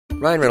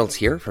Ryan Reynolds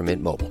here from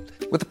Mint Mobile.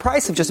 With the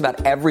price of just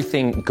about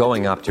everything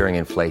going up during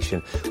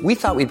inflation, we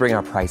thought we'd bring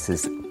our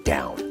prices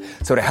down.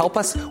 So to help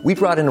us, we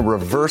brought in a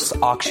reverse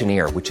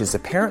auctioneer, which is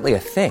apparently a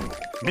thing.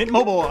 Mint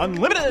Mobile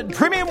Unlimited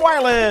Premium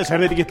Wireless. How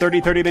to get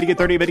 30, 30, bit to get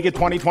 30, bit to get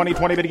 20, 20,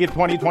 20, bit to get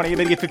 20, 20,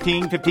 bit to get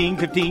 15, 15,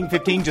 15,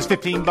 15, just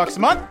 $15 a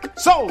month?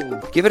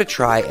 Sold! Give it a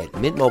try at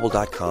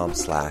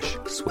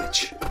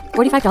mintmobile.com/switch.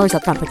 $45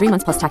 up front for 3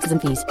 months plus taxes and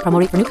fees. Promo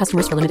rate for new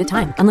customers for limited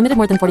time. Unlimited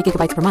more than 40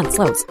 gigabytes per month.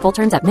 Slows full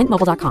terms at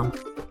mintmobile.com.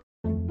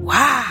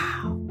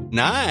 Wow.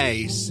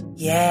 Nice.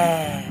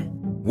 Yeah.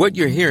 What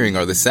you're hearing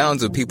are the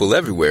sounds of people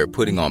everywhere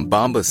putting on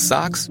Bombas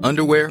socks,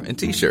 underwear, and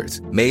T-shirts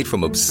made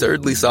from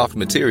absurdly soft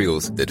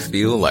materials that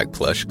feel like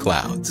plush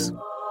clouds.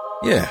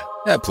 Yeah,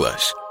 that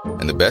plush.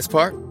 And the best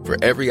part?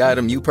 For every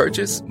item you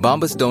purchase,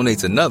 Bombas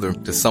donates another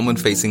to someone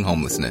facing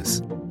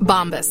homelessness.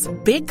 Bombas.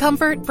 Big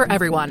comfort for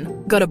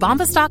everyone. Go to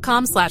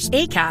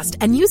bombas.com/ACAST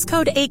and use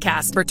code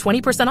ACAST for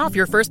 20% off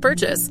your first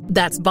purchase.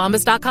 That's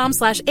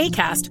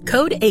bombas.com/ACAST.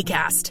 Code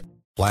ACAST.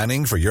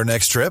 Planning for your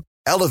next trip?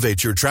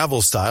 Elevate your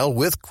travel style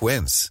with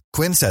Quince.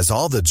 Quince has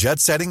all the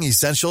jet-setting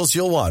essentials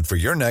you'll want for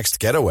your next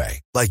getaway,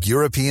 like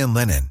European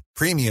linen,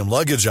 premium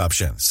luggage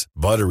options,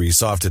 buttery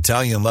soft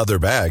Italian leather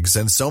bags,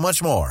 and so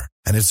much more.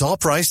 And it's all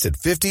priced at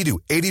 50 to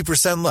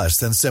 80% less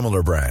than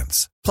similar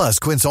brands. Plus,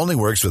 Quince only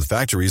works with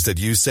factories that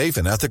use safe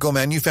and ethical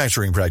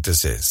manufacturing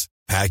practices.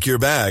 Pack your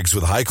bags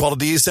with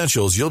high-quality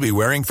essentials you'll be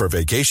wearing for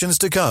vacations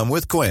to come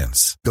with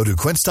Quince. Go to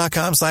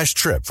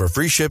quince.com/trip for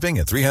free shipping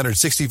and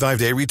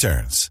 365-day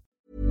returns.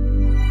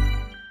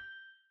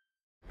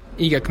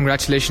 Iga,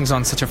 congratulations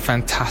on such a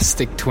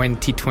fantastic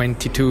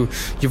 2022.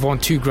 You've won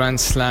 2 Grand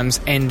Slams,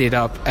 ended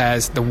up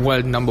as the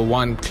world number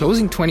 1,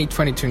 closing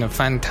 2022 in a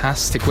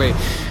fantastic way.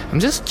 I'm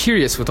just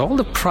curious, with all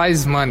the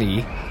prize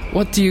money,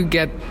 what do you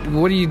get?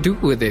 What do you do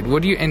with it?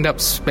 What do you end up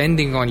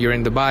spending on? You're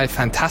in Dubai,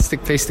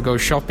 fantastic place to go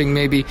shopping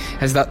maybe.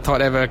 Has that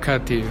thought ever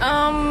occurred to you?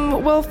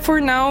 Well, for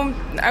now,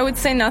 I would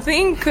say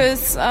nothing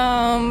because,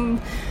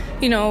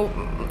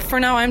 for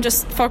now I'm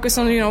just focused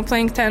on,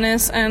 playing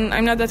tennis, and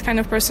I'm not that kind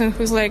of person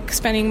who's like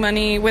spending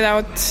money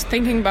without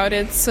thinking about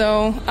it.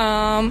 So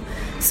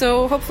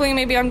hopefully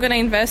maybe I'm going to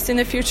invest in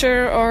the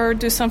future or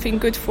do something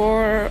good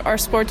for our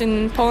sport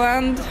in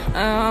Poland.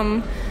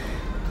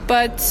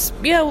 But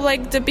yeah,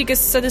 like the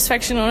biggest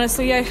satisfaction,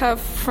 honestly, I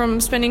have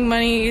from spending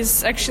money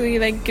is actually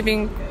like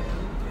giving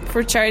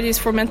for charities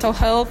for mental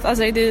health, as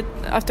I did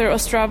after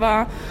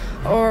Ostrava,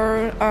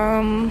 or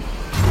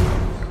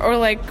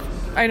like,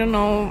 I don't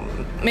know,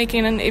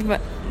 making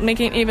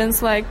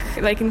events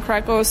like in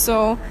Krakow.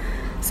 So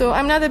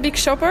I'm not a big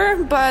shopper,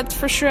 but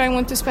for sure I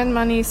want to spend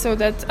money so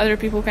that other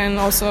people can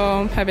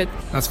also have it.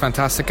 That's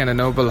fantastic and a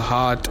noble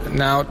heart.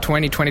 Now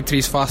 2023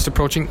 is fast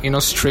approaching in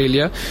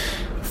Australia.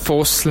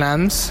 4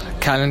 slams,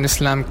 calendar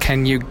slam.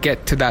 Can you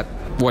get to that?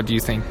 What do you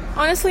think?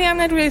 Honestly, I'm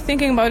not really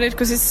thinking about it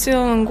because it's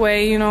still a long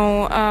way.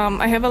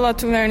 I have a lot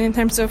to learn in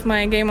terms of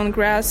my game on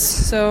grass.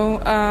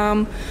 So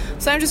I'm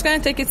just going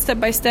to take it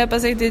step by step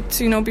as I did,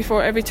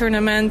 before every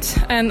tournament.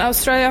 And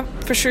Australia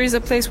for sure is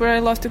a place where I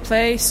love to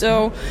play.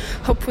 So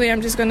hopefully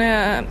I'm just going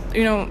to,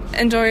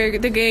 enjoy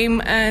the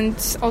game and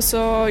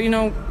also,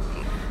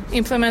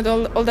 implement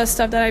all that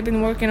stuff that I've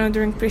been working on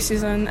during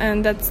preseason.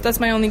 And that's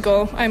my only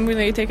goal. I'm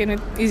really taking it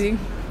easy.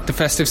 The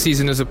festive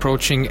season is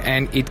approaching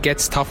and it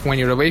gets tough when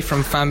you're away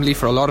from family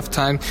for a lot of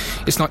time.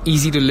 It's not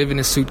easy to live in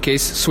a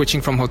suitcase,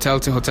 switching from hotel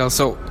to hotel.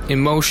 So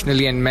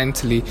emotionally and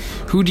mentally,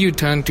 who do you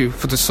turn to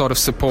for the sort of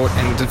support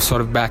and the sort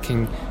of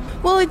backing?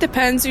 Well, it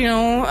depends, I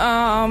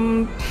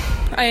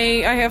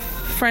have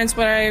friends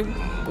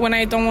when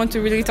I don't want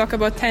to really talk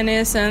about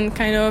tennis and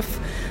kind of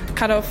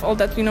cut off all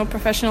that,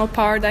 professional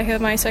part. I have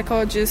my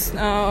psychologist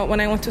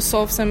when I want to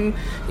solve some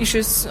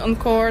issues on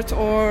court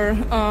or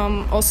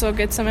also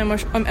get some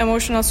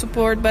emotional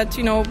support. But,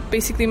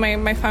 basically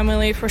my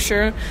family for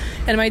sure,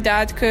 and my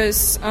dad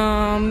because,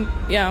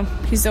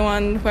 he's the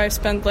one who I've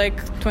spent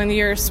like 20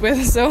 years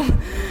with. So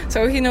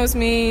he knows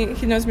me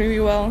really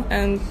well,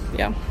 and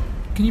yeah.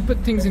 Can you put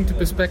things into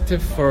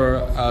perspective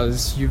for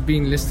us? You've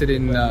been listed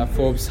in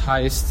Forbes'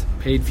 highest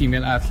paid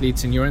female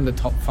athletes and you're in the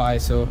top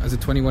 5. So as a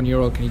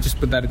 21-year-old, can you just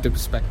put that into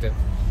perspective?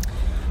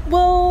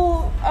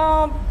 Well,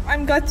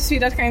 I'm glad to see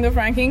that kind of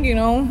ranking,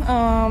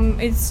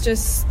 It's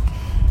just,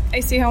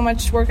 I see how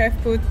much work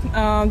I've put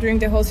during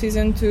the whole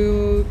season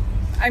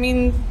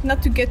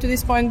not to get to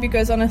this point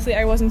because honestly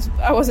I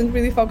wasn't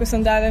really focused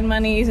on that and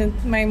money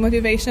isn't my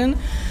motivation.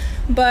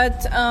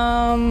 But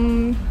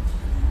I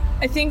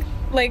think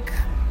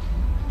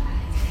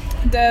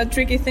the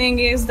tricky thing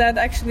is that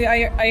actually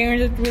I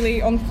earned it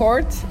really on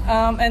court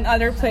and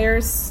other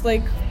players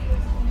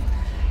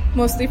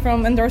mostly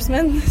from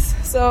endorsements.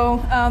 So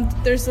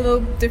there's a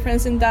little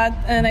difference in that,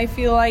 and I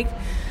feel like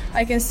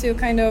I can still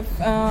kind of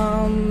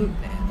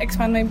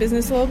expand my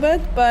business a little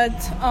bit. But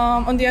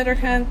on the other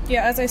hand,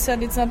 as I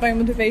said, it's not my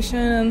motivation,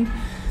 and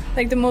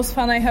the most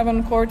fun I have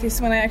on court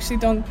is when I actually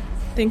don't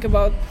think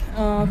about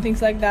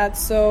things like that.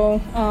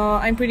 So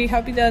I'm pretty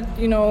happy that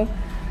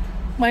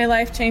my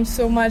life changed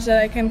so much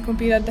that I can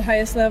compete at the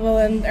highest level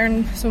and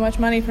earn so much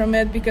money from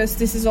it, because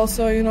this is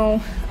also,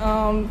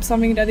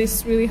 something that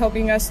is really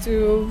helping us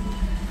to,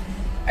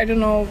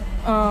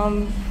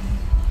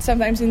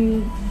 sometimes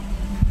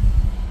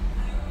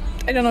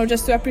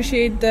just to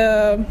appreciate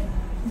the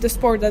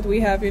sport that we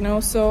have,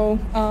 so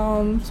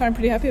I'm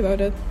pretty happy about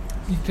it.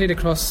 You played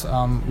across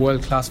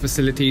world-class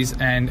facilities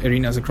and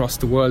arenas across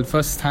the world.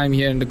 First time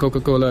here in the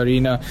Coca-Cola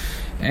Arena,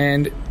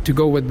 and to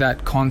go with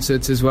that,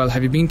 concerts as well.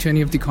 Have you been to any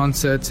of the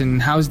concerts,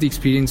 and how's the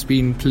experience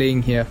been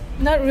playing here?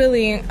 Not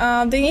really.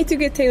 They need to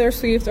get Taylor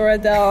Swift or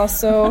Adele,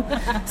 so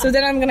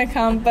then I'm gonna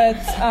come. But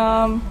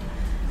I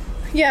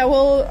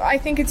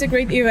think it's a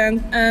great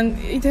event, and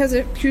it has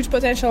a huge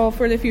potential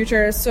for the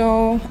future.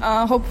 So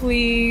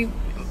hopefully,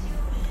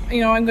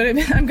 I'm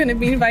gonna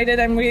be invited.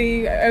 I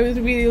would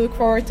really look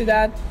forward to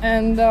that,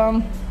 and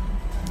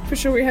for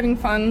sure we're having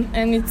fun,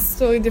 and it's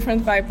totally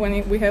different vibe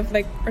when we have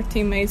like our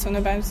teammates on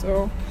the bench.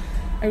 So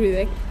I really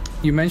like.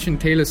 You mentioned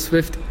Taylor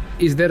Swift.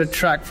 Is there a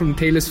track from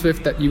Taylor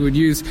Swift that you would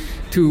use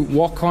to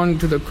walk on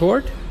to the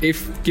court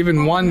if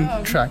given one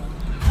track?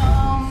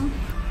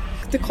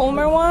 The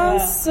calmer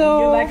ones. So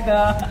you like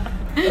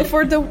the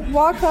for the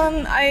walk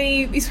on,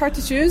 it's hard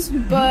to choose,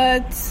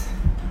 but.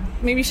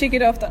 Maybe shake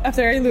it off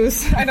after I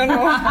lose. I don't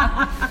know.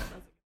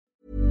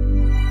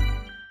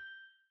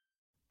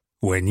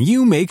 When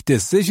you make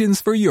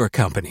decisions for your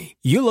company,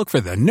 you look for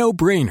the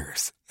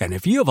no-brainers. And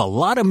if you have a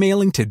lot of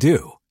mailing to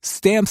do,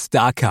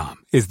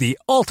 Stamps.com is the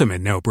ultimate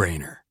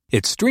no-brainer.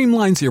 It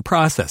streamlines your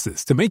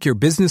processes to make your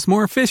business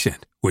more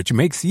efficient, which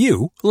makes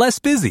you less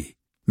busy.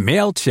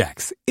 Mail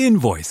checks,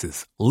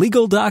 invoices,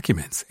 legal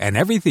documents, and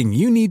everything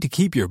you need to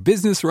keep your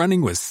business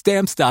running with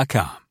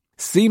Stamps.com.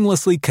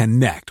 Seamlessly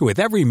connect with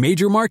every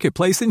major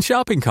marketplace and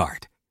shopping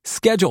cart.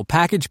 Schedule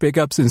package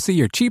pickups and see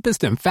your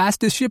cheapest and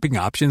fastest shipping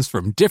options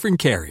from different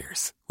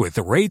carriers, with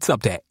rates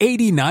up to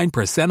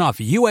 89% off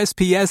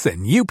USPS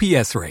and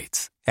UPS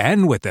rates.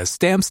 And with the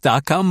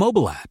Stamps.com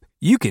mobile app,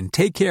 you can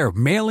take care of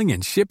mailing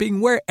and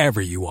shipping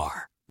wherever you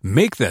are.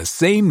 Make the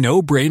same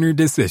no-brainer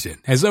decision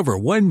as over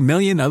 1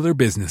 million other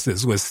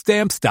businesses with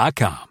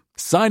Stamps.com.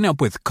 Sign up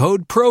with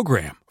code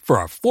PROGRAM for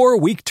a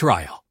 4-week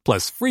trial,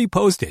 plus free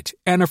postage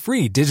and a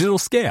free digital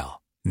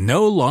scale.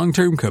 No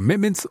long-term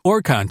commitments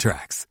or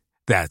contracts.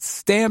 That's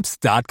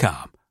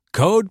Stamps.com.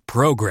 Code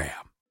PROGRAM.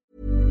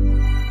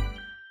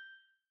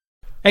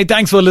 Hey,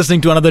 thanks for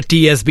listening to another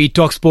TSB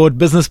TalkSport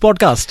Business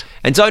Podcast.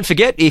 And don't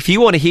forget, if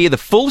you want to hear the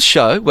full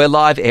show, we're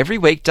live every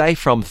weekday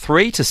from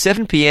 3 to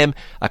 7 p.m.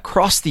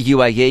 across the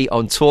UAE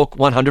on Talk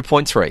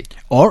 100.3.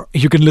 Or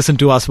you can listen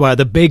to us via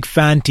the Big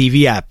Fan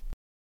TV app.